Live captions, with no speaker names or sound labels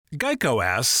Geico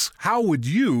asks, how would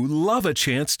you love a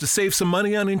chance to save some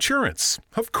money on insurance?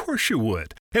 Of course you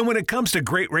would. And when it comes to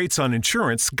great rates on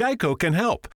insurance, Geico can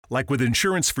help. Like with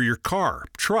insurance for your car,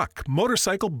 truck,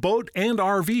 motorcycle, boat, and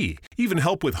RV. Even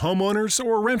help with homeowners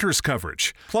or renters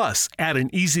coverage. Plus, add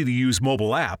an easy-to-use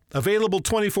mobile app, available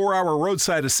 24-hour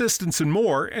roadside assistance and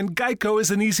more, and Geico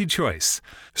is an easy choice.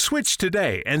 Switch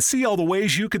today and see all the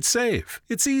ways you could save.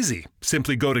 It's easy.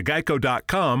 Simply go to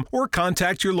geico.com or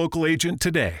contact your local agent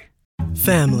today.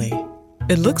 Family.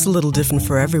 It looks a little different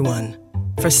for everyone.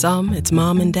 For some, it's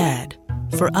mom and dad.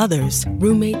 For others,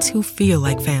 roommates who feel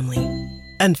like family.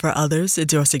 And for others,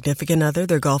 it's your significant other,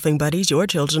 their golfing buddies, your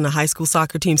children, a high school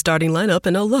soccer team starting lineup,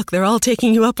 and oh look, they're all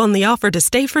taking you up on the offer to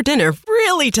stay for dinner,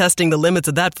 really testing the limits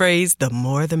of that phrase, the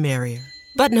more the merrier.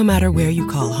 But no matter where you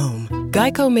call home,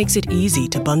 Geico makes it easy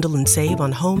to bundle and save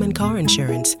on home and car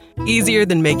insurance. Easier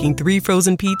than making 3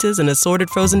 frozen pizzas and assorted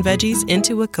frozen veggies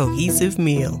into a cohesive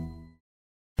meal.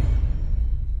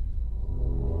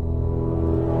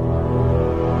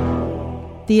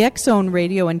 The X-Zone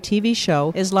radio and TV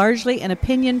show is largely an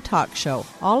opinion talk show.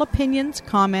 All opinions,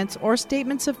 comments, or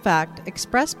statements of fact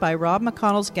expressed by Rob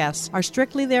McConnell's guests are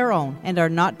strictly their own and are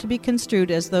not to be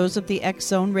construed as those of the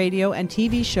X-Zone radio and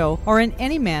TV show or in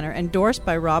any manner endorsed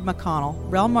by Rob McConnell,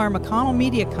 Relmar McConnell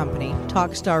Media Company,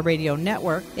 Talkstar Radio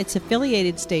Network, its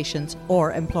affiliated stations,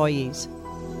 or employees.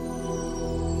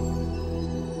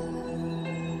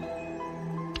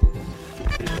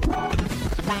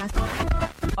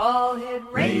 All Hit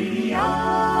Radio.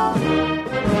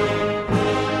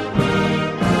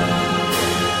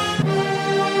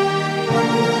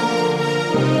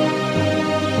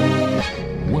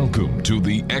 Welcome to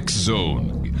the X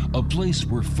Zone, a place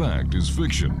where fact is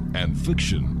fiction and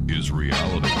fiction is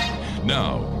reality.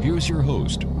 Now, here's your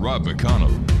host, Rob McConnell.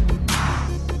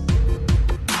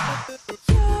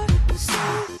 You're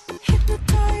so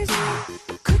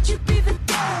hypnotizing. Could you be the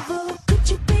devil? Could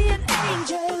you be an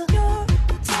angel? Your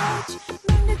touch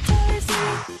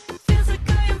magnetizing. Feels like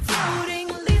I am floating.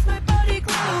 Leaves my body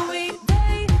glowing.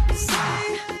 They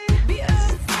say, be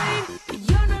afraid.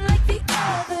 You're not like the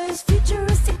others.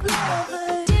 Futuristic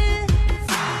lovers.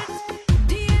 Different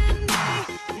DNA.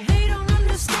 They don't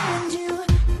understand you.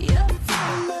 You're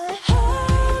from a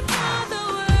whole other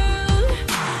world.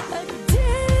 A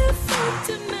different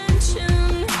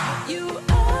dimension. You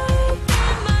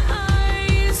open my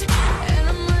eyes, and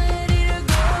I'm ready to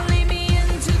go. Lead me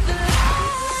into the light.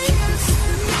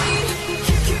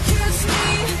 Kiss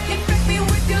me, infect me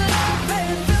with your love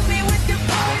and fill me with your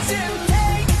poison.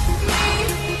 Take me,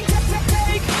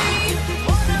 take me.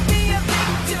 Wanna be a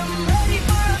victim, ready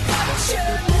for a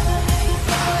puncher.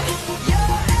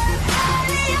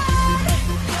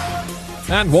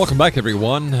 And welcome back,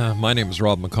 everyone. My name is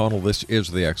Rob McConnell. This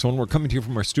is the X-Zone. We're coming to you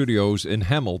from our studios in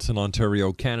Hamilton,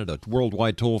 Ontario, Canada.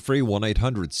 Worldwide toll-free,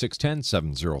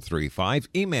 1-800-610-7035.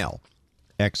 Email,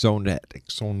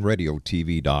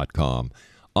 xzone@xzoneradiotv.com.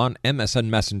 On MSN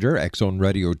Messenger,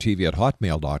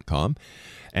 xzoneradiotv@hotmail.com.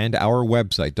 And our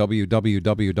website,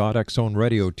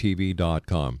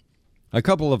 www.xzoneradiotv.com. A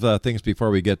couple of things before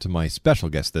we get to my special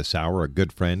guest this hour, a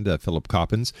good friend, Philip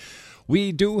Coppens.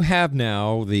 We do have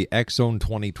now the X-Zone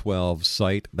 2012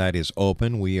 site that is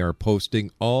open. We are posting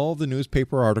all the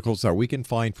newspaper articles that we can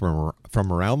find from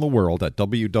around the world at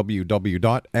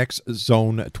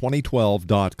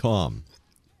www.xzone2012.com.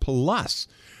 Plus,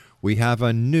 we have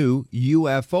a new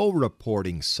UFO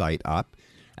reporting site up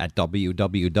at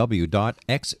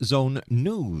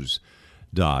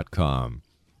www.xzonenews.com.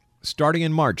 Starting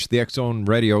in March, the X-Zone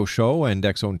radio show and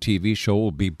X-Zone TV show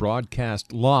will be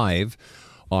broadcast live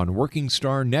on Working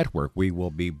Star Network. We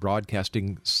will be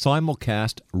broadcasting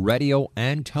simulcast radio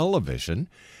and television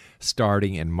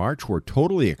starting in March. We're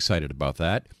totally excited about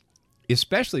that,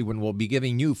 especially when we'll be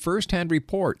giving you firsthand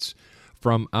reports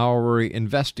from our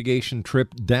investigation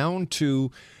trip down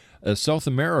to South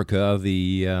America.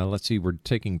 We're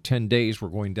taking 10 days. We're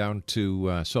going down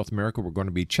to South America. We're going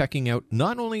to be checking out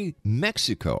not only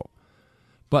Mexico,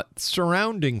 but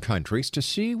surrounding countries to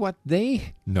see what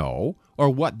they know or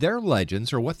what their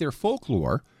legends or what their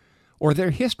folklore or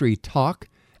their history talk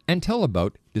and tell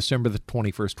about December the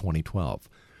 21st, 2012.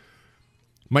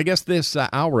 My guest this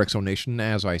hour, Exonation,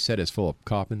 as I said, is Philip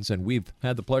Coppens, and we've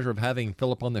had the pleasure of having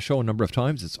Philip on the show a number of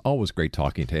times. It's always great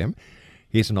talking to him.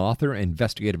 He's an author,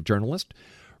 investigative journalist,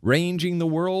 ranging the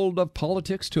world of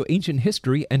politics to ancient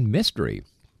history and mystery.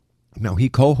 Now, he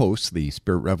co-hosts the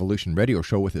Spirit Revolution radio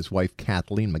show with his wife,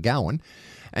 Kathleen McGowan,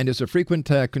 and is a frequent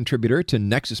contributor to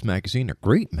Nexus Magazine, a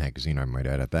great magazine, I might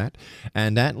add at that,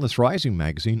 and Atlas Rising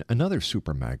Magazine, another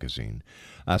super magazine.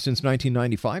 Since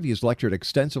 1995, he has lectured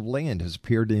extensively and has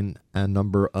appeared in a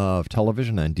number of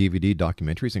television and DVD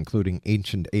documentaries, including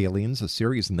Ancient Aliens, a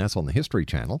series, and that's on the History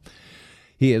Channel.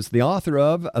 He is the author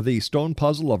of The Stone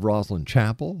Puzzle of Rosslyn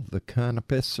Chapel, The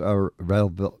Canopus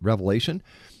Revelation,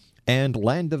 and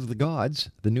Land of the Gods,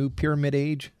 The New Pyramid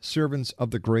Age, Servants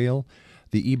of the Grail,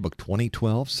 the ebook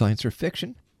 2012, Science or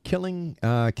Fiction, Killing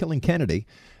Kennedy,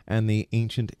 and The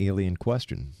Ancient Alien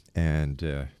Question.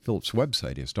 And Philip's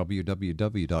website is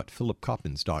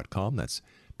www.philipcoppens.com. That's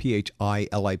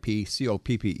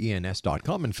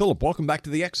PHILIPCOPPENS.com. And Philip, welcome back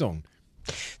to the X Zone.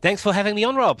 Thanks for having me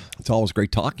on, Rob. It's always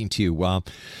great talking to you.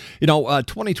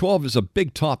 2012 is a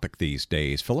big topic these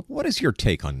days. Philip, what is your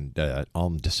take on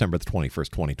December the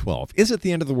 21st, 2012? Is it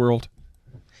the end of the world?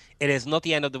 It is not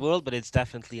the end of the world, but it's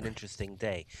definitely an interesting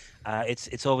day.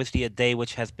 It's obviously a day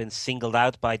which has been singled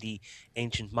out by the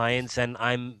ancient Mayans, and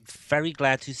I'm very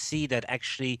glad to see that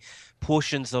actually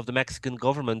portions of the Mexican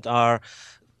government are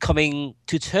coming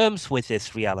to terms with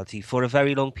this reality. For a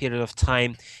very long period of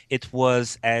time, it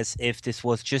was as if this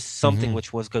was just something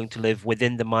which was going to live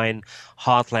within the Mayan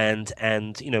heartland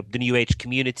and, the New Age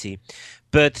community.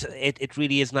 But it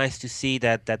really is nice to see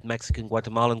that Mexican,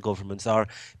 Guatemalan governments are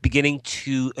beginning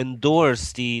to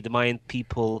endorse the Mayan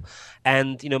people.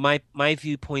 And, my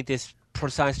viewpoint is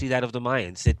precisely that of the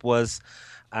Mayans. It was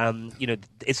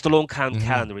it's the long count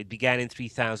calendar. It began in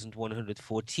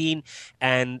 3114,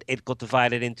 and it got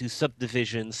divided into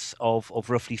subdivisions of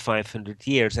roughly 500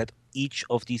 years. At each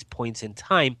of these points in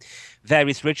time,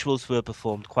 various rituals were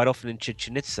performed, quite often in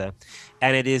Chichen Itza,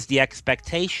 and it is the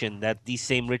expectation that these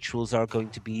same rituals are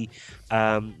going to be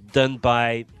done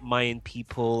by Mayan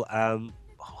people,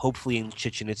 hopefully in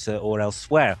Chichen Itza or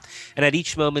elsewhere. And at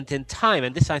each moment in time,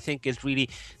 and this I think is really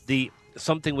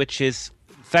something which is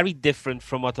very different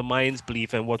from what the Mayans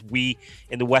believe and what we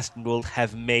in the Western world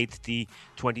have made the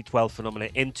 2012 phenomena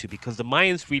into, because the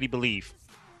Mayans really believe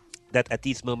that at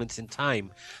these moments in time,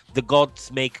 the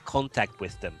gods make contact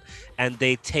with them and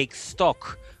they take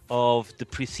stock of the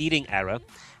preceding era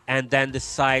and then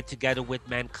decide together with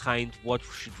mankind what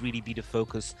should really be the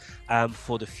focus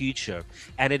for the future.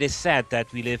 And it is said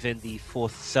that we live in the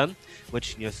fourth sun,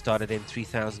 which started in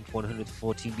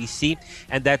 3114 BC,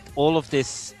 and that all of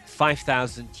this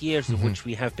 5,000 years of which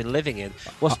we have been living in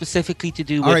was specifically to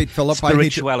do with Philip,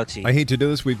 spirituality. I hate to do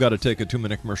this. We've got to take a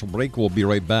 2-minute commercial break. We'll be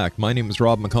right back. My name is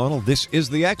Rob McConnell. This is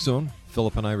the X Zone.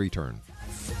 Philip and I return.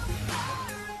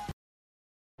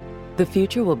 The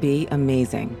future will be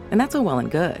amazing, and that's all well and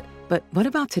good. But what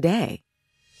about today?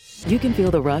 You can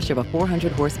feel the rush of a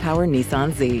 400-horsepower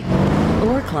Nissan Z,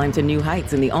 or climb to new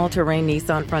heights in the all-terrain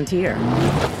Nissan Frontier.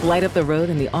 Light up the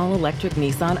road in the all-electric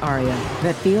Nissan Ariya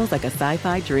that feels like a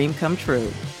sci-fi dream come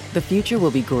true. The future will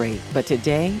be great, but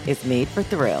today is made for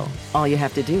thrill. All you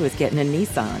have to do is get in a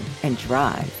Nissan and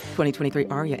drive. 2023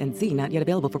 Ariya and Z not yet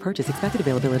available for purchase. Expected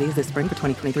availability is this spring for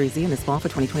 2023 Z and this fall for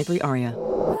 2023 Ariya.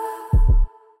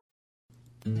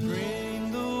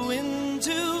 Bring the wind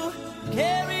to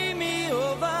carry me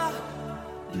over,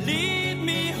 lead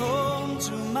me home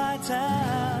to my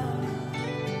town.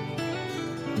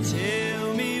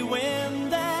 Tell me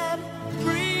when that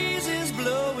breeze is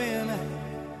blowing,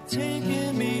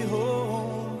 taking me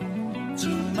home to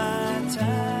my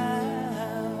town.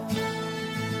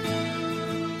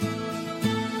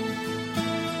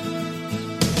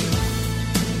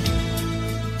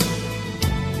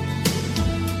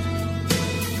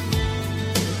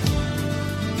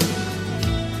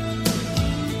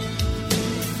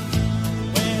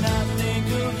 When I think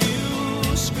of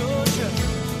you, Scotia,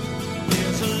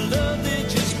 there's a love that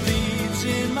just bleeds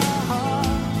in my heart.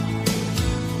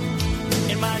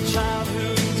 In my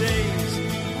childhood days,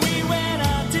 we went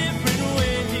our different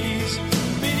ways,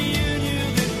 but you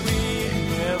knew that we'd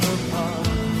never part.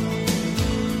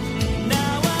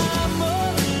 Now I'm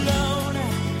all alone.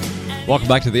 Welcome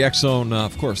back to the X Zone.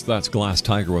 Of course, that's Glass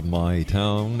Tiger with My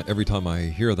Town. Every time I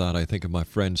hear that, I think of my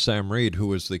friend Sam Reid,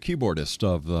 who is the keyboardist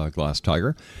of Glass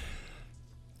Tiger.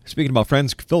 Speaking about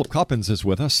friends, Philip Coppens is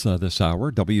with us this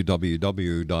hour,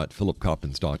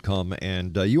 www.philipcoppens.com.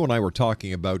 And you and I were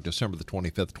talking about December the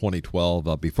 25th,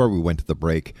 2012, before we went to the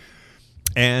break.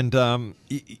 And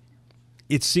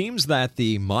it seems that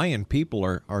the Mayan people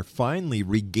are finally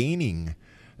regaining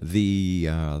the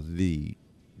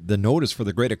notice for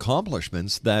the great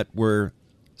accomplishments that were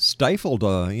stifled,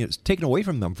 taken away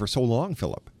from them for so long,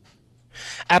 Philip.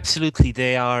 Absolutely,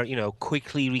 they are,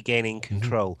 quickly regaining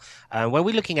control. When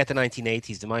we're looking at the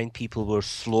 1980s, the Mayan people were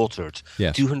slaughtered.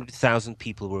 Yes. 200,000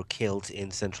 people were killed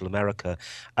in Central America,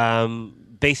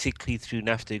 basically through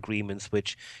NAFTA agreements,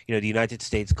 which the United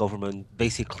States government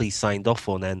basically signed off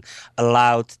on and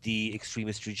allowed the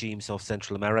extremist regimes of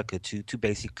Central America to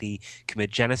basically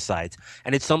commit genocide.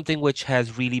 And it's something which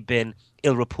has really been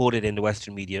ill-reported in the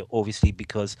Western media, obviously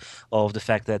because of the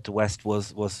fact that the West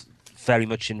was very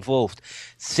much involved.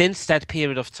 Since that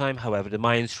period of time, however, the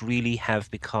Mayans really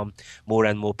have become more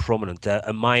and more prominent.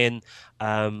 A Mayan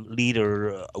leader,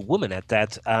 a woman at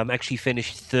that, actually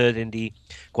finished third in the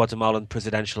Guatemalan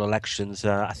presidential elections,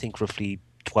 I think roughly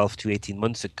 12 to 18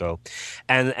 months ago.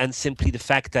 And simply the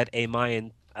fact that a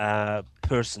Mayan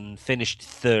person finished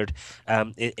third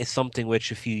is something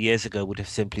which a few years ago would have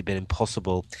simply been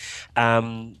impossible.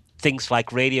 Things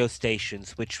like radio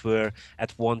stations, which were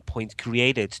at one point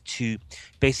created to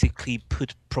basically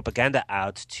put propaganda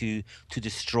out to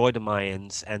destroy the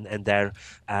Mayans and their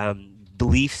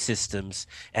belief systems,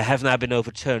 have now been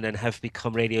overturned and have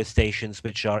become radio stations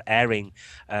which are airing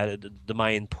the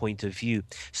Mayan point of view.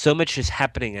 So much is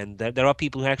happening, and there are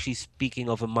people who are actually speaking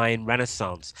of a Mayan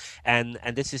renaissance, and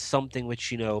this is something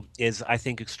which is, I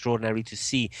think, extraordinary to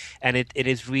see, and it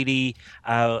is really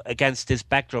against this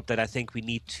backdrop that I think we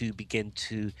need to begin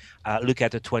to look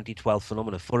at the 2012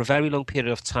 phenomena. For a very long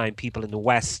period of time, people in the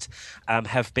West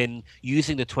have been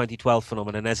using the 2012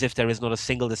 phenomenon as if there is not a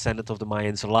single descendant of the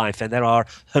Mayans alive, and there are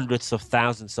hundreds of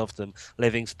thousands of them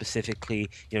living specifically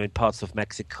in parts of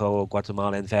Mexico,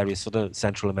 Guatemala, and various other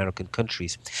Central American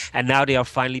countries. And now they are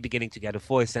finally beginning to get a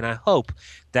voice, and I hope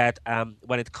that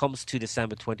when it comes to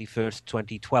December 21st,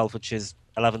 2012, which is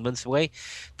 11 months away,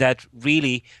 that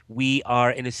really we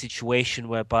are in a situation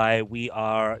whereby we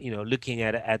are, looking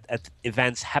at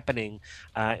events happening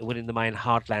within the Mayan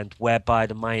heartland, whereby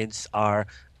the Mayans are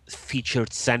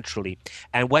featured centrally.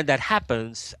 And when that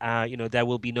happens, there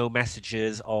will be no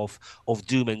messages of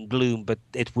doom and gloom, but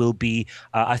it will be,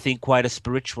 I think, quite a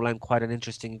spiritual and quite an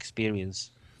interesting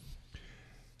experience.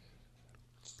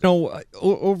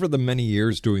 Over the many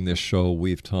years doing this show,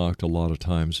 we've talked a lot of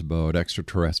times about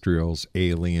extraterrestrials,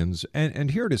 aliens,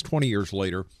 and here it is 20 years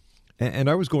later, and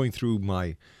I was going through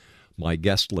my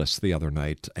guest list the other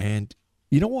night, and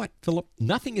you know what, Philip?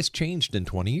 Nothing has changed in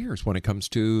 20 years when it comes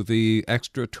to the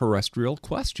extraterrestrial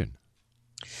question.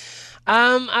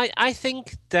 I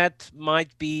think that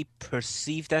might be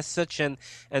perceived as such, and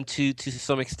to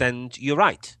some extent, you're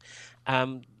right.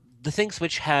 The things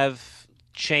which have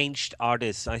changed are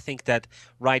this. I think that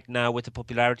right now, with the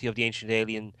popularity of the Ancient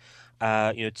Alien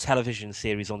television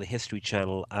series on the History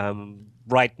Channel,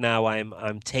 right now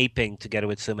I'm taping together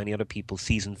with so many other people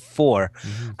season 4.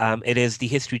 It is the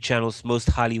History Channel's most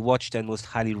highly watched and most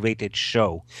highly rated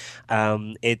show.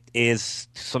 It is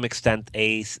to some extent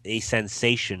a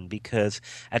sensation, because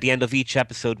at the end of each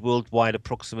episode worldwide,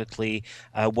 approximately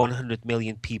 100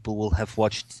 million people will have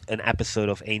watched an episode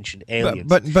of Ancient Aliens.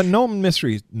 But no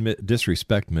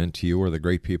disrespect meant to you or the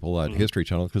great people at History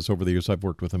Channel, because over the years I've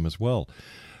worked with them as well.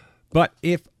 But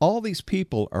if all these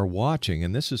people are watching,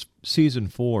 and this is season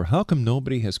 4, how come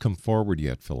nobody has come forward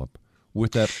yet, Philip,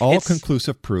 with that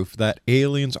all-conclusive proof that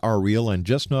aliens are real and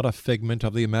just not a figment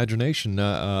of the imagination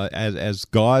as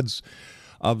gods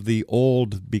of the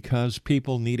old, because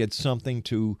people needed something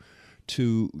to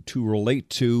relate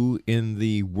to in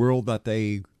the world that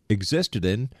they existed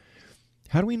in?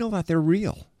 How do we know that they're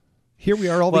real? Here we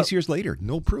are all these years later,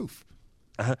 no proof.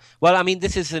 Well, I mean,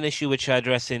 this is an issue which I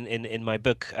address in my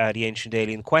book, The Ancient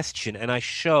Alien Question, and I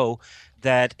show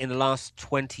that in the last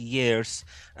 20 years,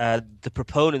 the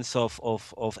proponents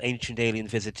of ancient alien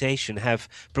visitation have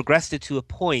progressed it to a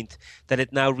point that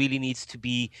it now really needs to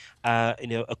be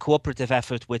a cooperative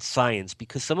effort with science,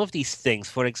 because some of these things,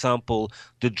 for example,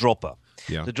 the dropper.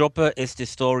 Yeah. The dropper is the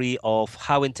story of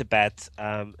how in Tibet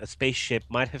a spaceship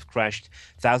might have crashed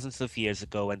thousands of years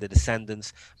ago, and the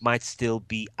descendants might still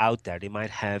be out there. They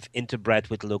might have interbred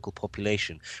with the local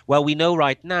population. Well, we know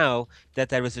right now that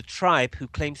there is a tribe who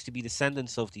claims to be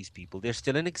descendants of these people. They're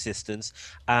still in existence.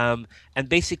 And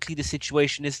basically the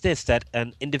situation is this, that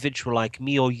an individual like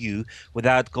me or you,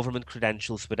 without government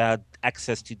credentials, without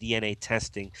access to DNA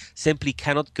testing, simply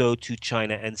cannot go to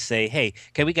China and say, hey,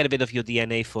 can we get a bit of your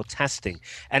DNA for testing? everything.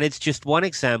 And it's just one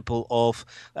example of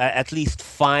at least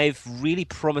 5 really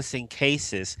promising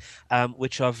cases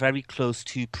which are very close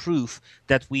to proof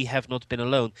that we have not been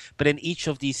alone. But in each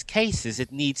of these cases,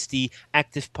 it needs the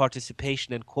active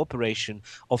participation and cooperation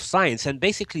of science. And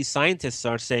basically, scientists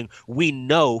are saying, we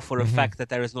know for a fact that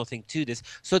there is nothing to this,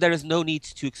 so there is no need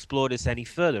to explore this any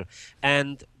further.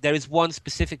 And there is one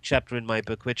specific chapter in my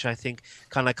book which I think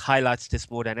kind of like highlights this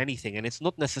more than anything. And it's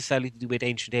not necessarily to do with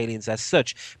ancient aliens as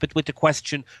such, but with the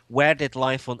question, where did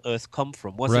life on Earth come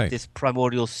from? Was it this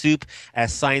primordial soup,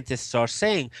 as scientists are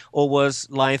saying, or was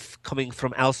life coming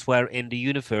from elsewhere in the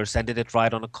universe, and did it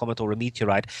ride on a comet or a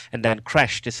meteorite and then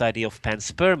crash? This idea of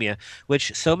panspermia,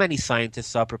 which so many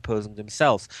scientists are proposing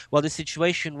themselves. Well, the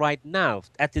situation right now,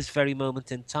 at this very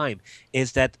moment in time,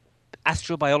 is that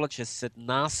astrobiologists at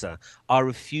NASA are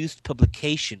refused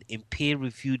publication in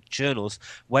peer-reviewed journals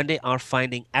when they are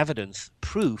finding evidence,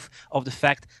 proof of the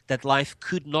fact that life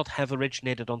could not have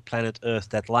originated on planet Earth,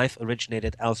 that life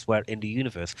originated elsewhere in the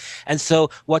universe. And so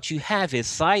what you have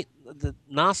is the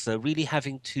NASA really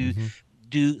having to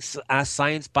do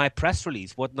science by press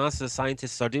release. What NASA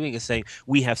scientists are doing is saying,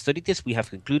 we have studied this, we have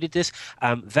concluded this.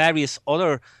 Various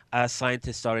other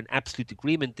scientists are in absolute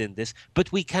agreement in this, but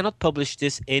we cannot publish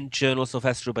this in journals of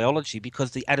astrobiology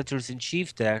because the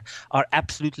editors-in-chief there are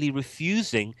absolutely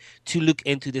refusing to look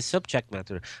into this subject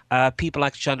matter. People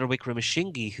like Chandra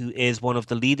Wickramasinghe, who is one of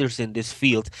the leaders in this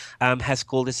field, has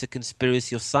called this a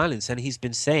conspiracy of silence, and he's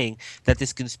been saying that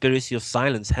this conspiracy of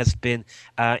silence has been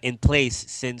in place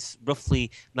since roughly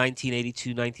 1982,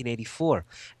 1984.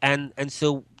 And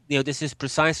so this is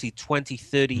precisely 20,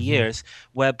 30 years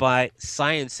whereby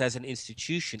science as an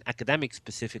institution, academics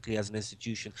specifically as an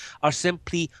institution, are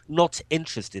simply not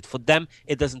interested. For them,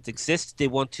 it doesn't exist. They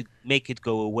want to make it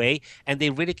go away, and they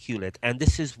ridicule it. And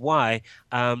this is why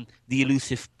the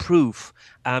elusive proof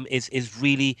is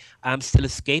really still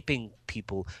escaping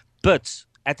people. But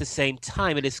at the same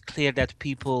time, it is clear that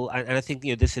people, and I think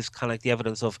this is kind of like the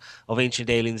evidence of Ancient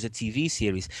Aliens, a TV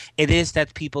series, it is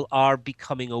that people are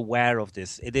becoming aware of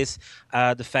this. It is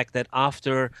the fact that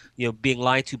after being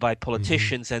lied to by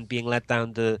politicians and being led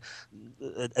down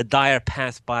a dire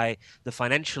path by the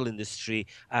financial industry,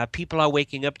 people are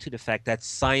waking up to the fact that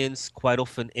science quite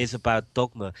often is about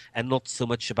dogma and not so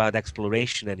much about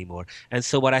exploration anymore. And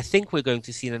so what I think we're going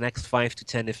to see in the next 5 to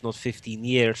 10, if not 15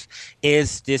 years,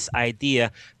 is this idea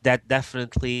that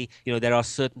definitely, there are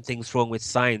certain things wrong with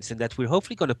science, and that we're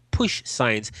hopefully going to push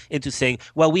science into saying,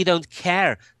 well, we don't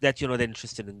care that you're not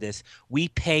interested in this. We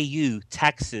pay you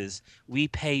taxes. We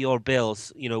pay your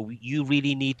bills. You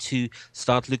really need to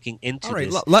start looking into All right,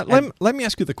 this. let me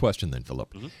ask you the question then,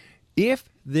 Philip. If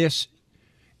this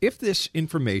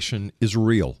information is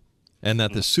real and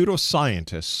that the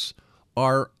pseudoscientists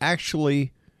are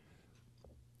actually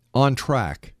on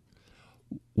track,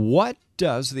 what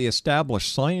does the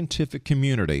established scientific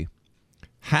community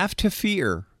have to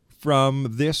fear from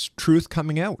this truth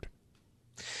coming out?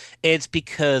 It's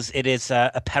because it is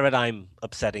a paradigm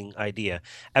upsetting idea.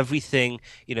 Everything,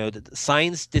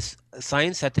 science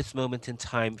at this moment in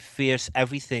time fears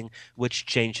everything which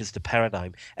changes the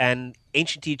paradigm. And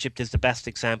ancient Egypt is the best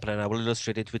example, and I will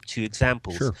illustrate it with 2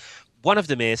 examples. Sure. One of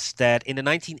them is that in the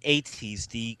 1980s,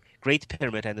 the Great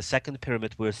Pyramid and the Second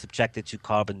Pyramid were subjected to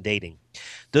carbon dating.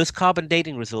 Those carbon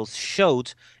dating results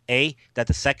showed, that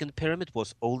the Second Pyramid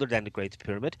was older than the Great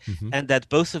Pyramid, and that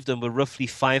both of them were roughly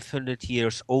 500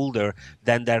 years older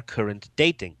than their current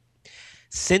dating.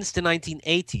 Since the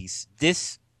 1980s,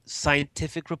 this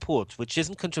scientific report, which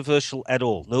isn't controversial at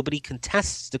all, nobody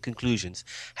contests the conclusions,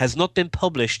 has not been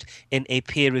published in a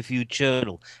peer-reviewed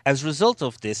journal. As a result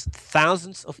of this,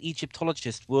 thousands of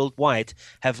Egyptologists worldwide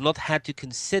have not had to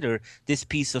consider this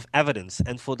piece of evidence,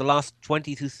 and for the last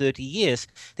 20 to 30 years,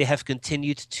 they have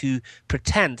continued to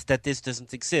pretend that this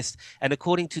doesn't exist. And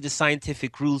according to the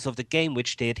scientific rules of the game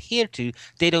which they adhere to,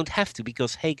 they don't have to,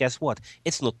 because, hey, guess what?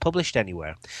 It's not published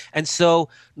anywhere. And so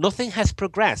nothing has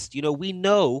progressed. We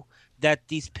know that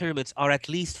these pyramids are at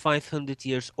least 500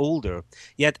 years older,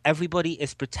 yet everybody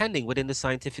is pretending within the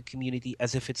scientific community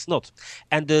as if it's not.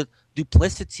 And the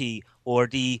duplicity or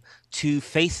the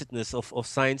two-facedness of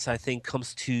science, I think,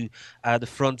 comes to the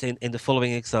front in the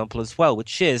following example as well,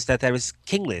 which is that there is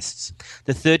king lists.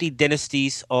 The 30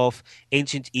 dynasties of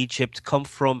ancient Egypt come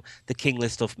from the king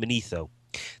list of Manetho.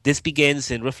 This begins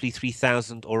in roughly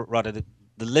 3000, or rather the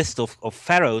the list of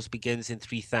pharaohs begins in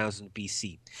 3000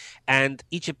 BC. And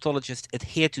Egyptologists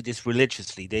adhere to this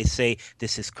religiously. They say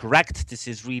this is correct. This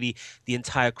is really the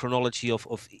entire chronology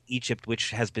of Egypt, which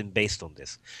has been based on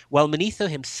this. Well, Manetho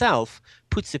himself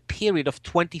puts a period of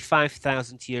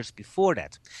 25,000 years before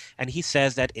that. And he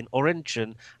says that in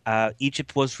origin,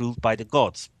 Egypt was ruled by the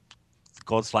gods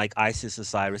like Isis,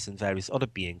 Osiris, and various other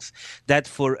beings, that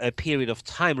for a period of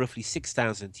time, roughly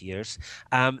 6,000 years,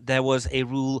 there was a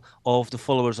rule of the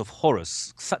followers of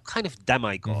Horus, kind of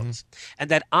demigods, and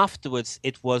that afterwards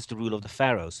it was the rule of the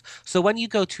pharaohs. So when you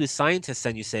go to a scientist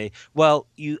and you say, well,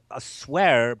 you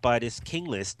swear by this king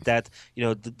list that,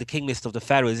 the king list of the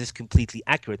pharaohs is completely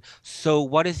accurate. So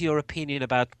what is your opinion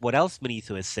about what else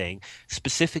Manetho is saying,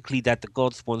 specifically that the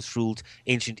gods once ruled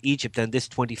ancient Egypt and this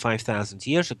 25,000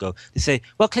 years ago? They say,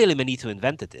 well, clearly Manetho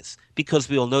invented this, because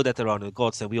we all know that there are no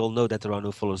gods and we all know that there are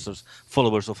no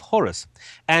followers of Horus.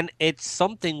 And it's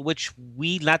something which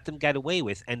we let them get away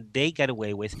with, and they get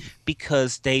away with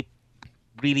because they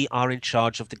really are in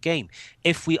charge of the game.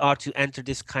 If we are to enter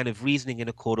this kind of reasoning in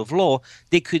a court of law,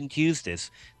 they couldn't use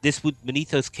this.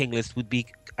 Manetho's king list would be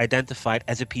identified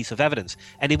as a piece of evidence,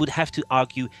 and they would have to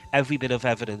argue every bit of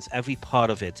evidence, every part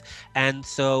of it. And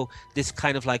so this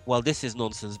kind of like, well, this is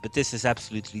nonsense, but this is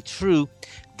absolutely true,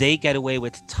 they get away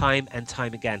with time and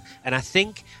time again. And I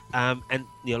think,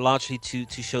 largely to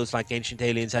shows like Ancient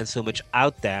Aliens and so much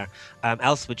out there,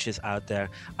 else which is out there,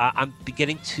 I'm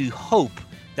beginning to hope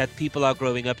that people are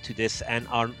growing up to this and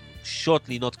are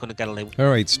shortly not going to get away. All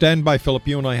right, stand by, Philip.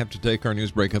 You and I have to take our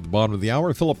news break at the bottom of the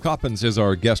hour. Philip Coppens is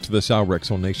our guest this hour, X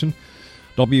Zone Nation.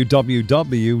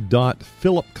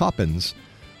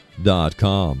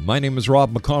 www.philipcoppens.com. My name is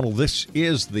Rob McConnell. This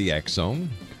is the X Zone.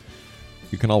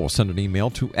 You can always send an email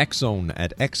to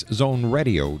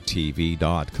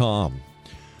xzone@xzoneradiotv.com.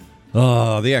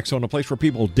 The X Zone, a place where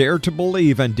people dare to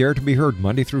believe and dare to be heard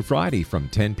Monday through Friday from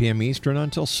 10 p.m. Eastern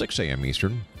until 6 a.m.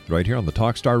 Eastern, right here on the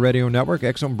Talkstar Radio Network,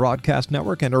 X Zone Broadcast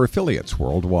Network, and our affiliates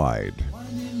worldwide.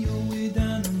 Winding your way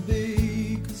down on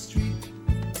Baker Street,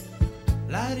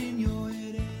 lighting your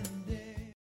head and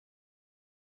day.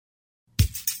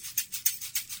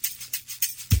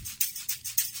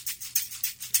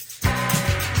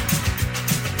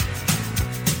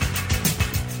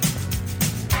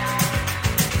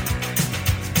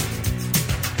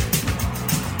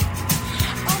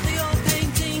 All the old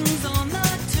paintings on the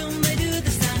tomb, they do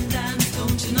the stand dance,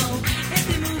 don't you know? If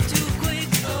they move too quick,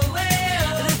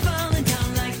 they're falling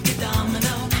down like a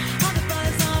domino. All the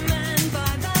buzz on men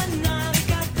by the Nile, they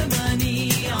got the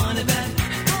money on a bet.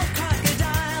 Old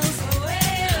crocodiles,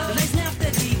 they snap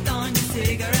their teeth on your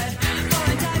cigarette.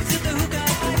 Foreign types with the hookah,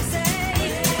 I say,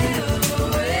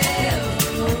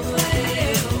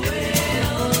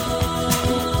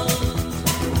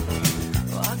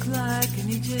 walk like an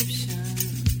Egyptian.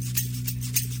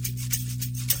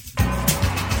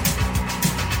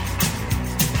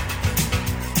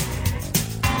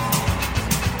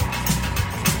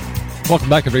 Welcome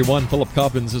back, everyone. Philip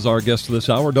Coppens is our guest this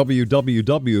hour,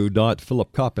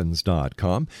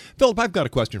 www.philipcoppens.com. Philip, I've got a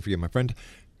question for you, my friend.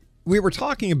 We were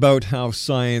talking about how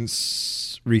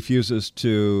science refuses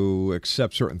to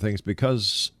accept certain things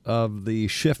because of the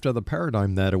shift of the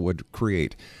paradigm that it would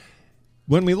create.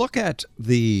 When we look at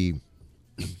the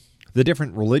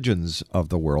different religions of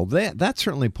the world, that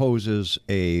certainly poses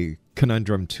a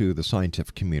conundrum to the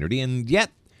scientific community, and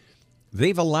yet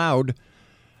they've allowed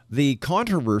the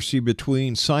controversy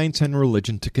between science and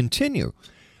religion to continue.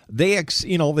 They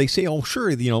say, oh,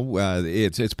 sure,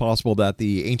 it's possible that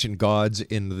the ancient gods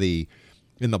in the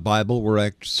Bible were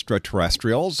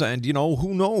extraterrestrials, and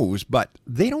who knows? But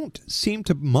they don't seem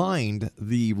to mind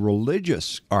the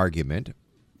religious argument.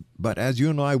 But as you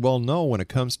and I well know, when it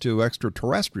comes to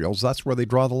extraterrestrials, that's where they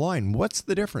draw the line. What's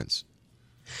the difference?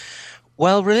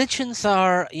 Well, religions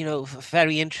are,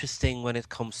 very interesting when it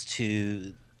comes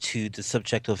to the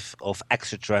subject of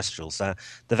extraterrestrials.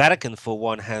 The Vatican, for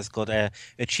one, has got a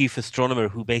chief astronomer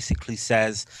who basically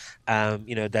says,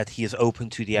 that he is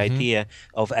open to the idea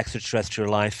of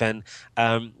extraterrestrial life. And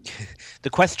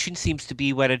the question seems to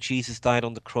be whether Jesus died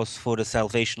on the cross for the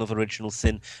salvation of original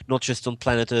sin, not just on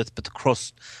planet Earth, but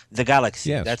across the galaxy.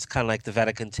 Yes. That's kind of like the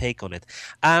Vatican take on it.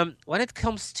 When it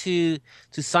comes to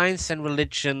science and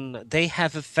religion, they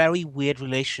have a very weird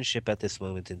relationship at this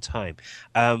moment in time.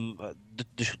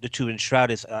 the Turin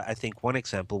Shroud is, I think, one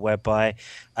example whereby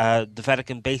the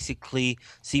Vatican basically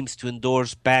seems to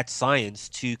endorse bad science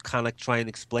to kind of try and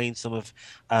explain some of,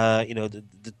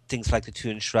 the things like the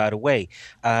Turin Shroud away.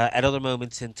 At other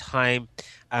moments in time,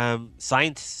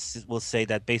 scientists will say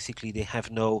that basically they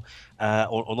have no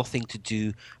or nothing to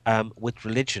do with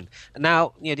religion.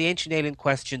 Now, the ancient alien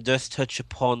question does touch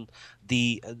upon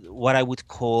the what I would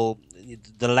call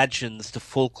the legends, the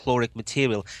folkloric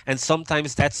material, and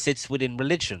sometimes that sits within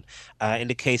religion. In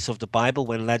the case of the Bible,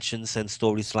 when legends and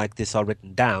stories like this are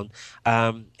written down,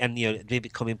 and they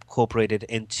become incorporated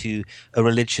into a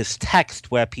religious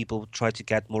text where people try to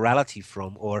get morality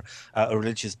from or a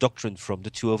religious doctrine from, the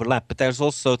two overlap. But there's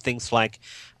also things like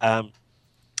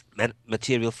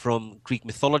material from Greek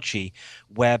mythology,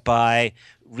 whereby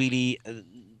really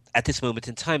at this moment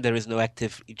in time there is no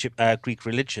active Greek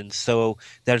religion, so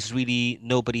there's really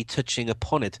nobody touching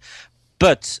upon it.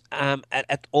 But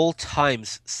at all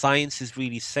times, science is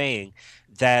really saying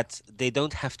that they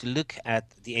don't have to look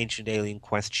at the ancient alien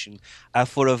question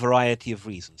for a variety of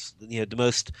reasons. The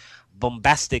most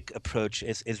bombastic approach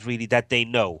is really that they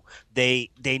know. They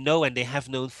know, and they have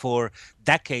known for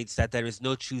decades, that there is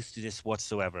no truth to this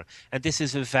whatsoever. And this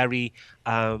is a very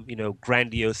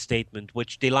grandiose statement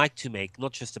which they like to make,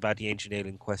 not just about the ancient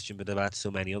alien question, but about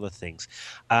so many other things.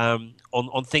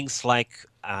 On things like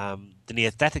the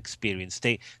near-death experience,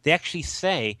 they actually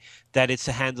say that it's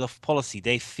a hands-off policy.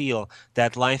 They feel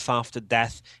that life after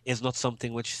death is not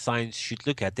something which science should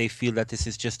look at. They feel that this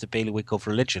is just a bailiwick of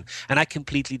religion. And I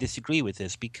completely disagree with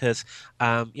this, because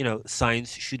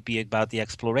science should be about the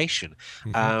exploration.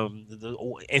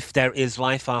 If there is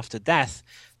life after death,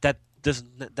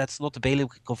 that's not a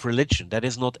bailiwick of religion. That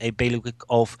is not a bailiwick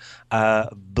of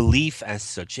belief as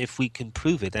such, if we can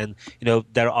prove it. And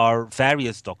there are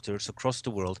various doctors across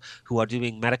the world who are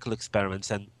doing medical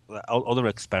experiments and other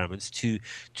experiments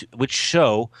which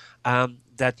show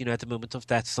that at the moment of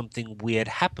death something weird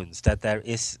happens, that there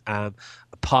is a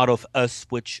part of us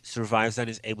which survives and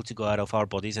is able to go out of our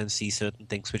bodies and see certain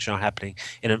things which are happening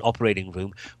in an operating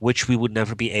room, which we would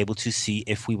never be able to see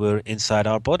if we were inside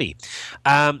our body.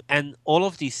 And all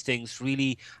of these things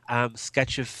really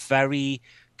sketch a very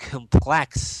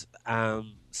complex,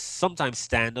 sometimes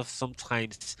standoff,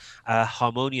 sometimes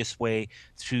harmonious way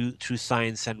through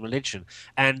science and religion.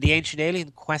 And the ancient alien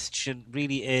question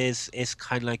really is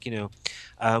kind of like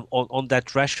on that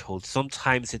threshold.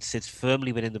 Sometimes it sits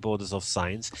firmly within the borders of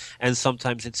science, and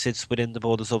sometimes it sits within the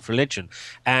borders of religion.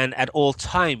 And at all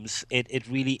times, it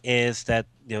really is that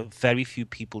very few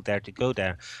people dare to go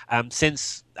there.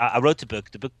 Since I wrote the book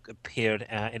appeared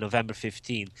in November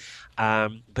 15,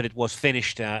 but it was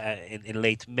finished in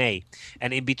late May.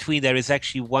 And in between, there is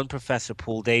actually one professor,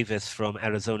 Paul Davis from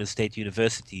Arizona State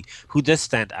University, who does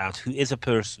stand out, who is a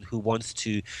person who wants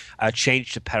to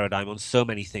change the paradigm on so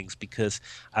many things, because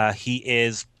he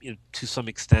is, to some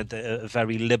extent, a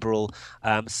very liberal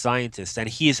scientist. And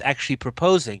he is actually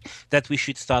proposing that we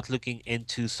should start looking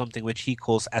into something which he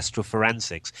calls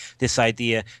astroforensics, this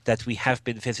idea that we have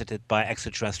been visited by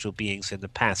extraterrestrial beings in the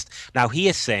past. Now, he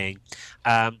is saying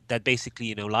that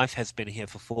basically, life has been here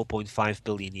for 4.5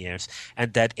 billion years,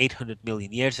 and that 800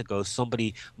 million years ago,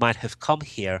 somebody might have come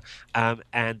here,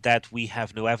 and that we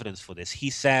have no evidence for this. He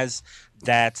says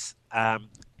that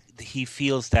he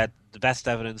feels that the best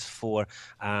evidence for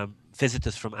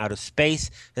visitors from outer space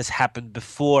has happened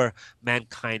before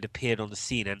mankind appeared on the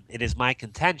scene. And it is my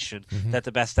contention that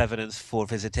the best evidence for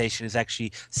visitation is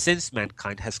actually since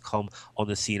mankind has come on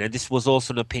the scene. And this was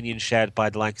also an opinion shared by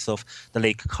the likes of the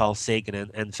late Carl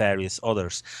Sagan and various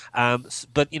others.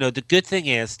 But, the good thing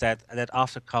is that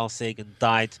after Carl Sagan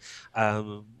died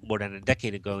more than a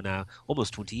decade ago now,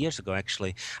 almost 20 years ago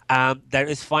actually, there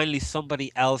is finally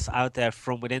somebody else out there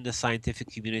from within the scientific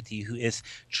community who is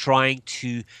trying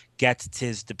to get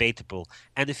this debatable,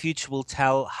 and the future will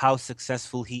tell how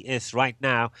successful he is. Right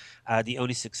now, the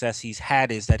only success he's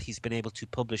had is that he's been able to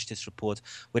publish this report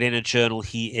within a journal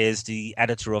he is the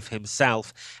editor of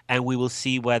himself, and we will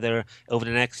see whether over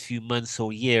the next few months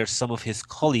or years some of his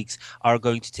colleagues are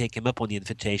going to take him up on the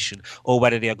invitation, or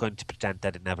whether they are going to pretend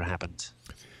that it never happened.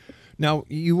 Now,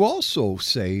 you also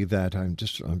say that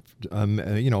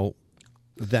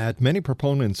that many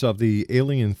proponents of the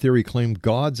alien theory claim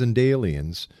gods and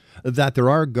aliens, that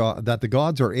the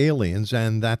gods are aliens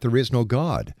and that there is no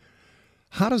God.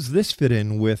 How does this fit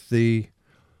in with the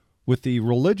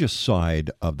religious side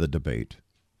of the debate?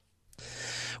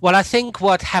 Well, I think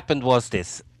what happened was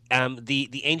this.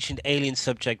 The ancient alien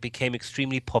subject became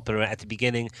extremely popular at the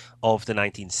beginning of the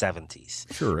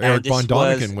 1970s. Sure, Eric von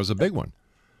Däniken was a big one.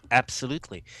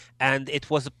 Absolutely. And it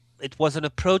was it was an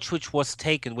approach which was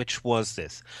taken, which was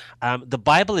this: the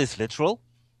Bible is literal,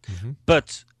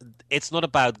 but it's not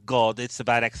about God, it's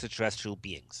about extraterrestrial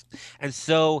beings. And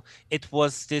so it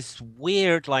was this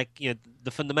weird, like,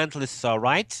 the fundamentalists are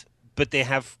right, but they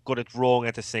have got it wrong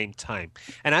at the same time.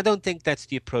 And I don't think that's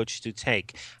the approach to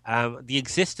take. The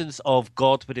existence of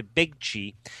God with a big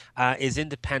G is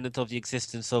independent of the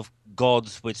existence of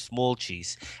gods with small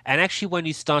g's. And actually, when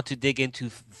you start to dig into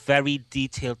very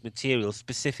detailed material,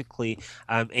 specifically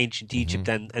ancient Egypt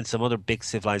and some other big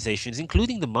civilizations,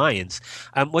 including the Mayans,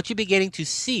 what you're beginning to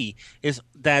see is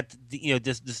that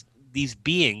these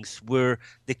beings were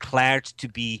declared to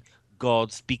be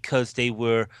gods because they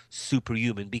were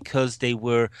superhuman, because they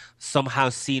were somehow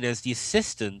seen as the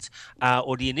assistant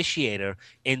or the initiator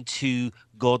into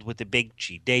God with the big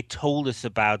G. They told us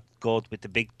about God with the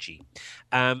big G.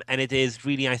 And it is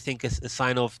really, I think, a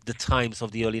sign of the times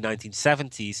of the early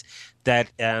 1970s that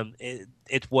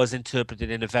it was interpreted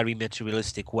in a very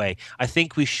materialistic way. I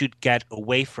think we should get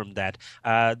away from that.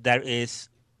 There is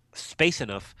space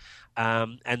enough,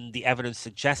 and the evidence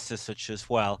suggests as such as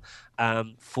well,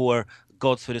 for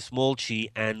gods with a small g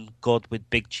and God with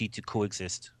big G to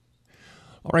coexist.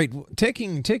 All right,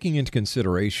 taking into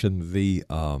consideration the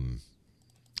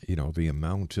the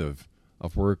amount of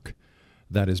work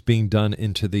that is being done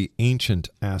into the ancient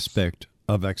aspect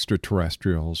of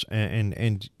extraterrestrials,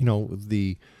 and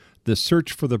the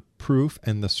search for the proof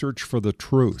and the search for the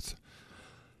truth.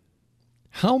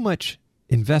 How much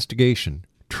investigation,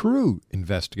 true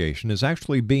investigation, is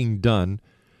actually being done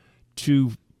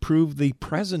to prove the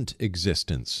present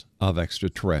existence of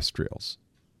extraterrestrials?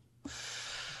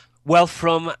 Well,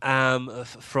 from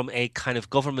a kind of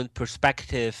government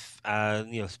perspective,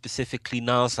 specifically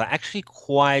NASA, actually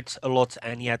quite a lot,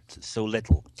 and yet so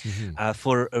little.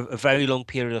 For a very long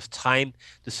period of time,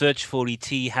 the search for ET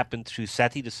happened through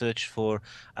SETI, the search for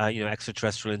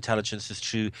extraterrestrial intelligences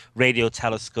through radio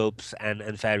telescopes and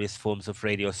various forms of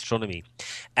radio astronomy,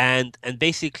 and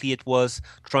basically it was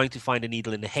trying to find a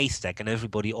needle in a haystack, and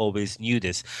everybody always knew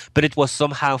this, but it was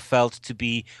somehow felt to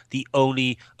be the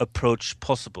only approach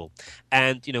possible.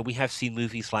 And we have seen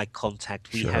movies like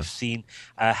Contact. We have seen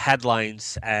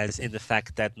headlines as in the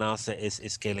fact that NASA is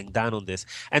scaling down on this.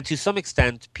 And to some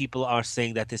extent, people are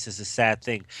saying that this is a sad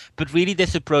thing. But really,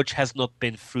 this approach has not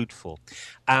been fruitful.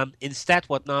 Instead,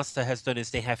 what NASA has done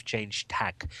is they have changed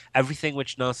tack. Everything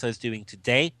which NASA is doing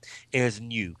today is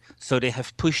new. So they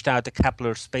have pushed out the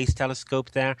Kepler Space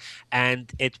Telescope there,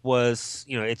 and it was,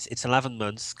 it's 11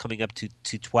 months, coming up to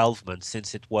 12 months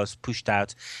since it was pushed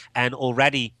out, and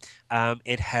already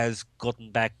it has gotten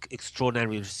back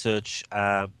extraordinary research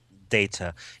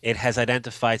data. It has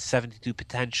identified 72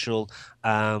 potential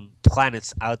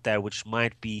planets out there which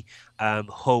might be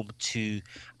home to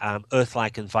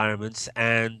Earth-like environments,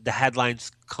 and the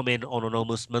headlines come in on an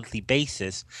almost monthly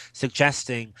basis,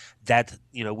 suggesting that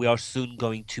we are soon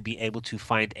going to be able to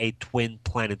find a twin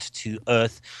planet to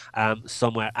Earth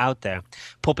somewhere out there.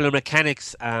 Popular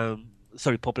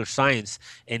Science,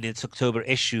 in its October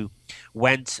issue,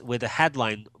 went with a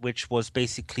headline which was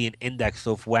basically an index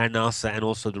of where NASA and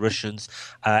also the Russians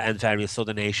and various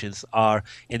other nations are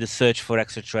in the search for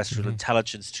extraterrestrial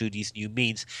intelligence through these new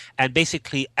means. And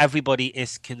basically everybody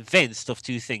is convinced of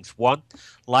two things. One,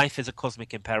 life is a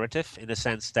cosmic imperative, in the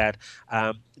sense that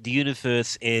the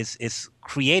universe is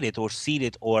created or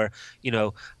seeded or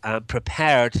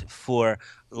prepared for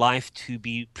life to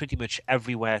be pretty much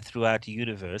everywhere throughout the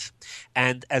universe.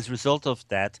 And as a result of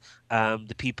that,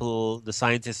 the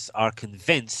scientists are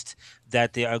convinced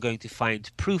that they are going to find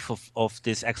proof of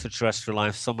this extraterrestrial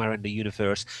life somewhere in the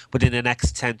universe within the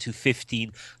next 10 to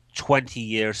 15, 20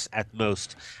 years at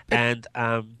most. And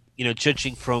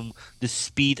judging from the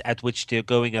speed at which they're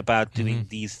going about doing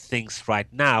these things right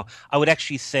now, I would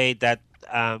actually say that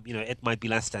it might be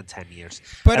less than 10 years.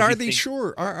 But are they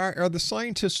sure? Are the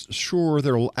scientists sure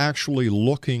they're actually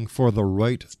looking for the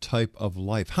right type of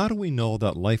life? How do we know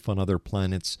that life on other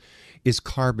planets is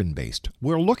carbon-based?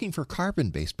 We're looking for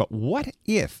carbon-based, but what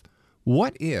if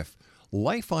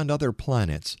life on other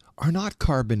planets are not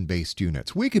carbon-based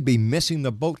units? We could be missing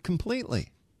the boat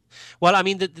completely. Well, I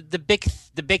mean,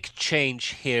 the big change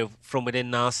here from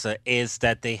within NASA is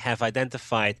that they have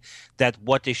identified that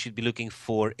what they should be looking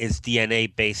for is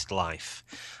DNA-based life.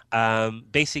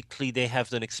 Basically, they have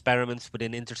done experiments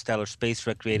within interstellar space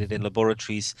recreated in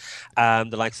laboratories.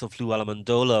 The likes of Lou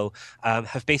Alamandolo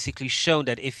have basically shown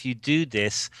that if you do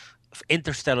this,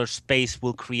 interstellar space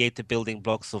will create the building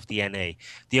blocks of DNA.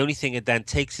 The only thing it then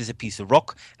takes is a piece of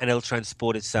rock, and it'll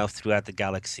transport itself throughout the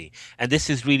galaxy. And this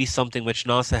is really something which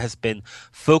NASA has been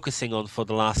focusing on for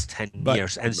the last 10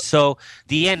 years. And so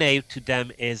DNA to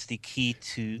them is the key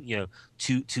to,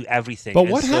 to everything. But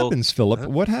and what so, happens, Philip?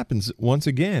 What happens once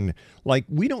again? Like,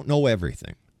 we don't know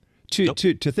everything. To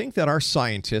think that our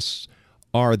scientists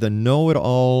are the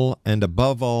know-it-all and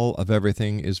above all of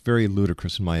everything is very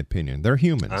ludicrous, in my opinion. They're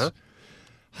humans.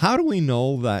 How do we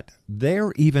know that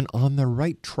they're even on the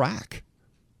right track?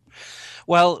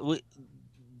 Well,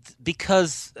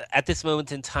 because at this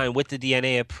moment in time, with the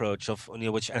DNA approach of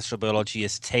which astrobiology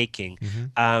is taking,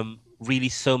 really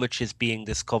so much is being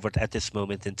discovered at this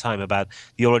moment in time about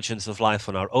the origins of life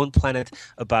on our own planet,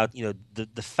 about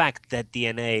the fact that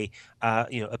DNA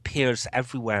appears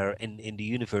everywhere in the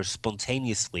universe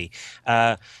spontaneously.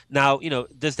 Now,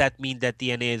 does that mean that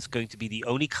DNA is going to be the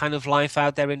only kind of life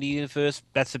out there in the universe?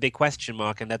 That's a big question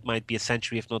mark, and that might be a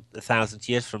century, if not 1,000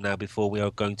 years from now, before we are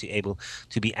going to able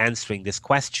to be answering this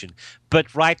question.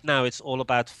 But right now, it's all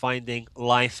about finding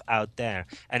life out there,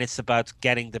 and it's about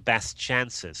getting the best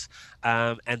chances.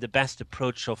 And the best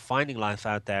approach of finding life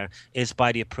out there is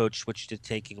by the approach which they're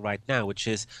taking right now, which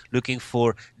is looking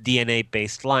for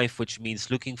DNA-based life, which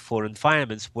means looking for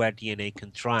environments where DNA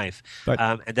can thrive.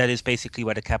 And that is basically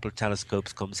where the Kepler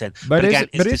telescopes comes in. But again,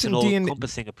 it's an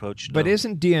all-encompassing approach. But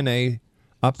isn't DNA,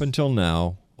 up until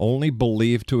now, only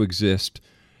believed to exist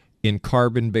in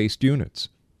carbon-based units?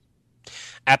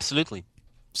 Absolutely.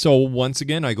 So once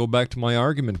again, I go back to my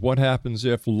argument. What happens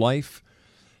if life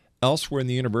elsewhere in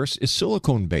the universe is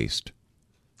silicone-based?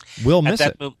 We'll miss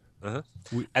it.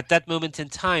 At that moment in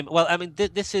time, well, I mean,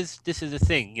 this is the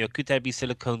thing. Could there be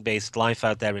silicone-based life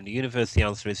out there in the universe? The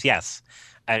answer is yes,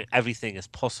 and everything is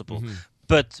possible.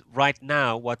 But right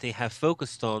now, what they have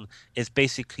focused on is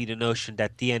basically the notion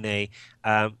that DNA,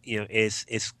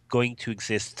 is going to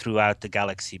exist throughout the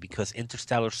galaxy, because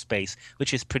interstellar space,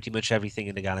 which is pretty much everything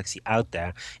in the galaxy out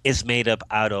there, is made up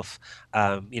out of,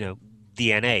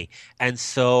 DNA. And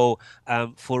so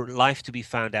for life to be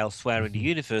found elsewhere in the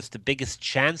universe, the biggest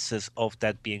chances of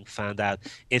that being found out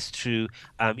is through,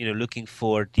 looking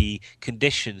for the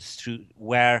conditions through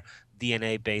where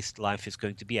DNA-based life is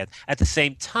going to be at. At the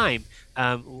same time,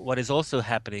 what is also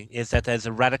happening is that there's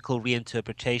a radical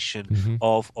reinterpretation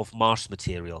of Mars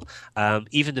material.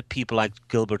 Even the people like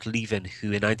Gilbert Levin, who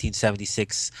in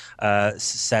 1976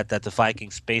 said that the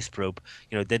Viking space probe,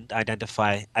 didn't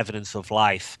identify evidence of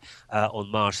life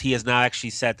on Mars. He has now actually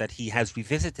said that he has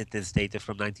revisited this data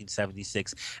from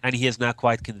 1976, and he is now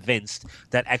quite convinced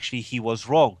that actually he was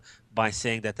wrong by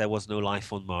saying that there was no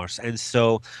life on Mars. And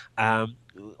so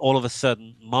all of a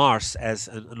sudden, Mars as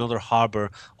another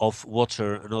harbor of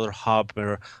water, another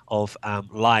harbor of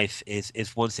life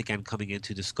is once again coming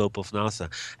into the scope of NASA.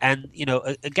 And,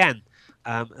 again,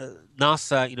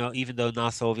 NASA, even though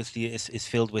NASA obviously is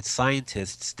filled with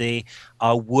scientists, they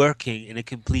are working in a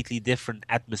completely different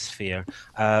atmosphere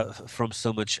from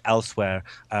so much elsewhere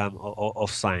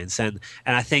of science. And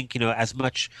I think, as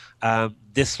much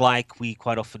dislike we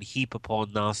quite often heap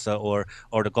upon NASA or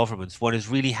the governments, what is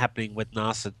really happening with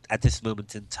NASA at this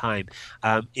moment in time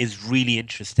is really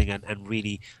interesting and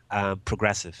really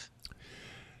progressive.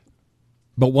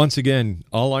 But once again,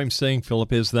 all I'm saying,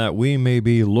 Philip, is that we may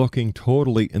be looking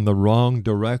totally in the wrong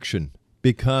direction,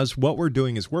 because what we're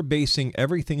doing is we're basing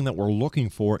everything that we're looking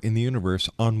for in the universe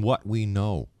on what we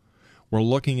know. We're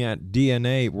looking at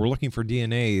DNA. We're looking for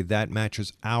DNA that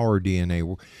matches our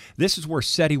DNA. This is where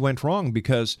SETI went wrong,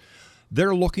 because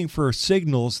they're looking for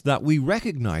signals that we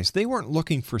recognize. They weren't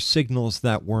looking for signals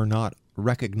that were not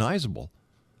recognizable.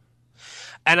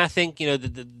 And I think,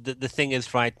 the thing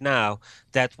is right now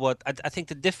that I think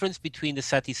the difference between the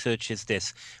SETI search is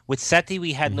this. With SETI,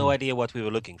 we had no idea what we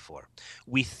were looking for.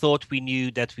 We thought we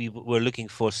knew that we were looking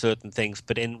for certain things,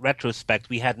 but in retrospect,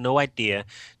 we had no idea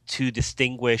to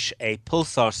distinguish a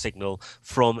pulsar signal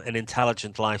from an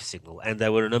intelligent life signal. And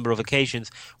there were a number of occasions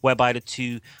whereby the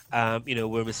two,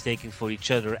 were mistaken for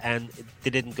each other, and they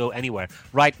didn't go anywhere.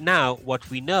 Right now, what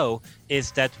we know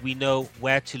is that we know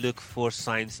where to look for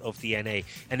signs of DNA.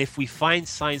 And if we find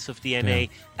signs of DNA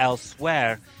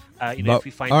elsewhere, if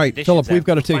we find all right, Philip, we've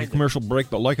got to take a them. commercial break,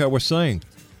 but like I was saying,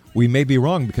 we may be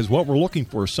wrong, because what we're looking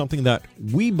for is something that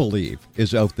we believe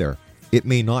is out there. It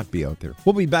may not be out there.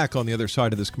 We'll be back on the other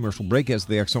side of this commercial break as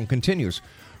the X Zone continues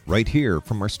right here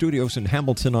from our studios in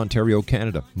Hamilton, Ontario,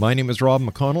 Canada. My name is Rob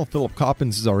McConnell. Philip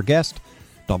Coppens is our guest.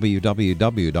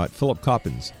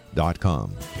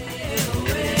 www.philipcoppens.com.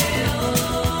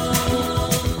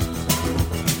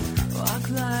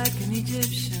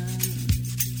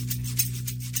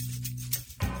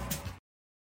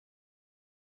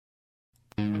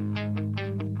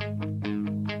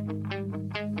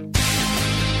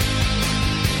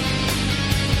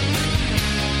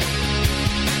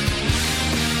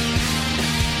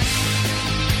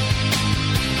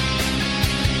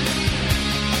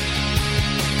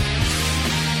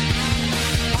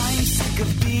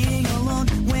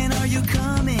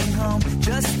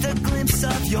 glimpse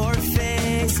of your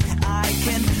face. I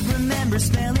can remember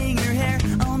smelling your hair.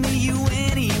 I'll meet you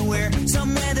anywhere,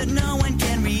 somewhere that no one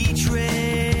can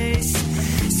retrace,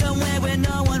 somewhere where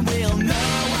no one will know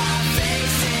our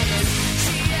faces.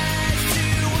 She has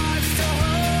two arms to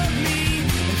hold me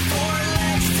and four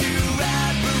legs to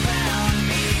wrap around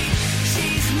me.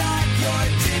 She's not your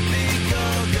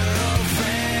typical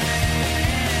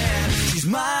girlfriend. She's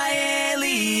my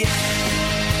alien.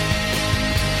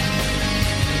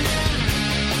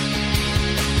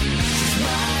 She's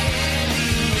my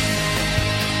alien.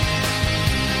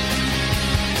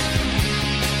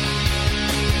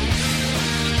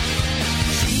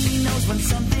 She knows when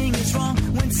something is wrong,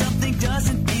 when something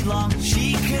doesn't belong.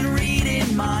 She can read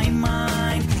in my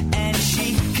mind, and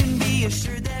she can be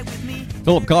assured that with me.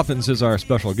 Philip Coppens is our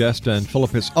special guest, and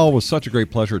Philip, it's always such a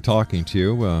great pleasure talking to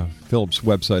you. Philip's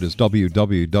website is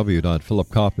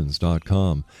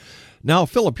www.philipcoppens.com. Now,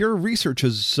 Philip, your research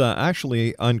has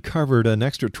actually uncovered an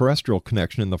extraterrestrial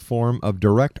connection in the form of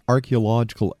direct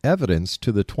archaeological evidence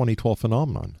to the 2012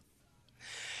 phenomenon.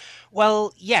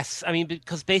 Well, yes. I mean,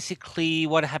 because basically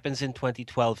what happens in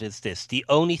 2012 is this. The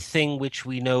only thing which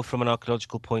we know from an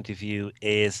archaeological point of view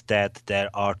is that there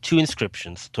are two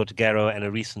inscriptions, Tortuguero and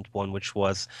a recent one which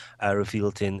was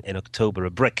revealed in October, a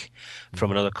brick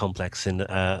from another complex in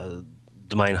the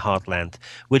Mayan heartland,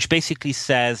 which basically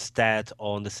says that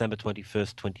on December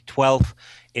 21st, 2012,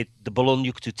 the Bolon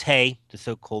Yuktute, the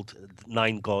so-called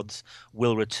nine gods,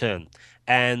 will return.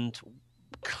 And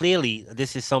clearly,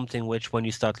 this is something which, when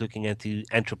you start looking at the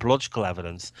anthropological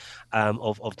evidence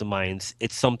of the Mayans,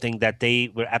 it's something that they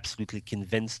were absolutely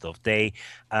convinced of. There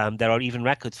are even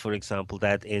records, for example,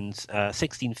 that in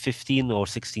 1615 or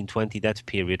 1620, that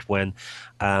period when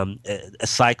a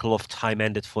cycle of time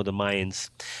ended for the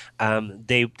Mayans,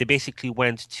 they basically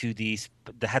went to the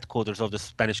headquarters of the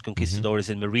Spanish conquistadors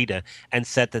in Merida and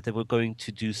said that they were going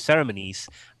to do ceremonies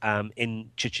in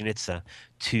Chichen Itza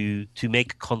to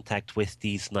make contact with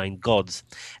these nine gods.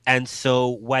 And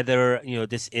so whether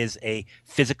this is a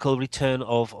physical return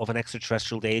of an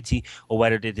extraterrestrial deity, or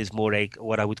whether it is more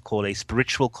what I would call a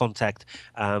spiritual contact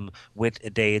with a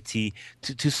deity,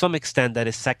 to some extent that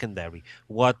is secondary.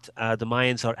 What the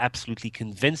Mayans are absolutely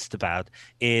convinced about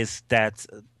is that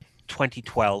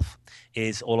 2012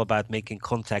 is all about making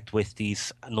contact with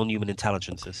these non-human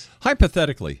intelligences.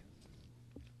 Hypothetically,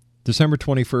 December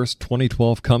 21st,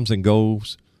 2012 comes and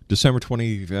goes. December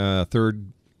 23rd,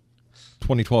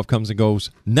 2012 comes and goes.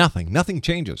 Nothing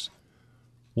changes.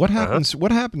 What happens?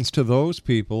 What happens to those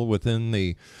people within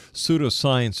the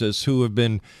pseudosciences who have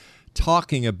been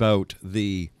talking about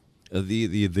the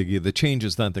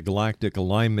changes that the galactic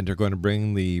alignment are going to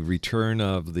bring, the return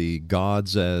of the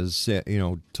gods, as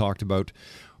talked about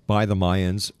by the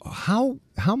Mayans? How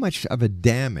much of a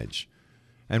damage,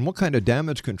 and what kind of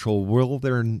damage control will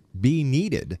there be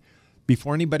needed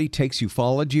before anybody takes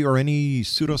ufology or any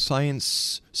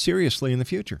pseudoscience seriously in the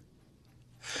future?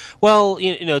 Well,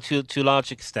 to a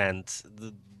large extent,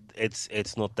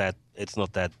 it's not that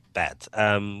bad.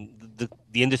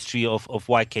 The industry of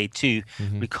YK2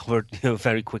 recovered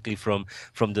very quickly from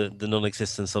the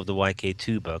non-existence of the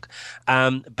YK2 bug.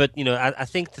 But I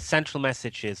think the central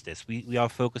message is this: we are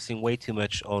focusing way too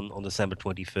much on December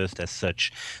 21st as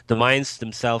such. The Mayans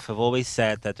themselves have always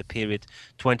said that the period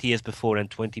 20 years before and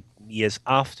 20 years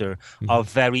after are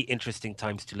very interesting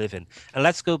times to live in. And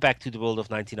let's go back to the world of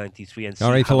 1993 and see.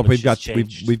 All right, how Philip, much has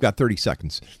changed. we've got 30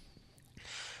 seconds.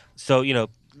 So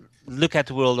look at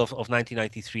the world of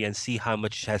 1993 and see how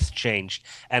much has changed.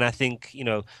 And I think,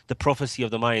 the prophecy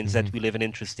of the Mayans that we live in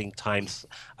interesting times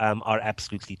are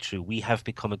absolutely true. We have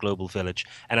become a global village.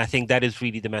 And I think that is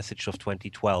really the message of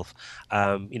 2012.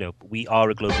 We are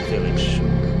a global village.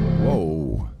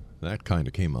 Whoa. That kind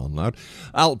of came on loud.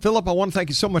 Philip, I want to thank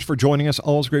you so much for joining us.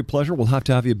 Always a great pleasure. We'll have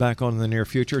to have you back on in the near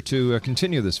future to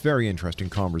continue this very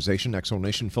interesting conversation.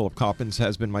 Exonation, Philip Coppens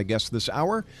has been my guest this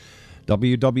hour.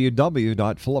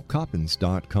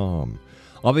 www.philipcoppens.com.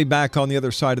 I'll be back on the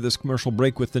other side of this commercial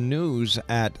break with the news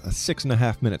at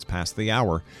 6.5 minutes past the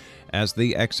hour as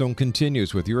the X Zone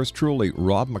continues with yours truly,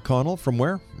 Rob McConnell, from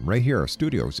where? Right here, our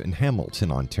studios in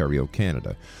Hamilton, Ontario,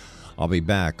 Canada. I'll be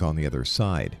back on the other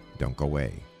side. Don't go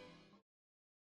away.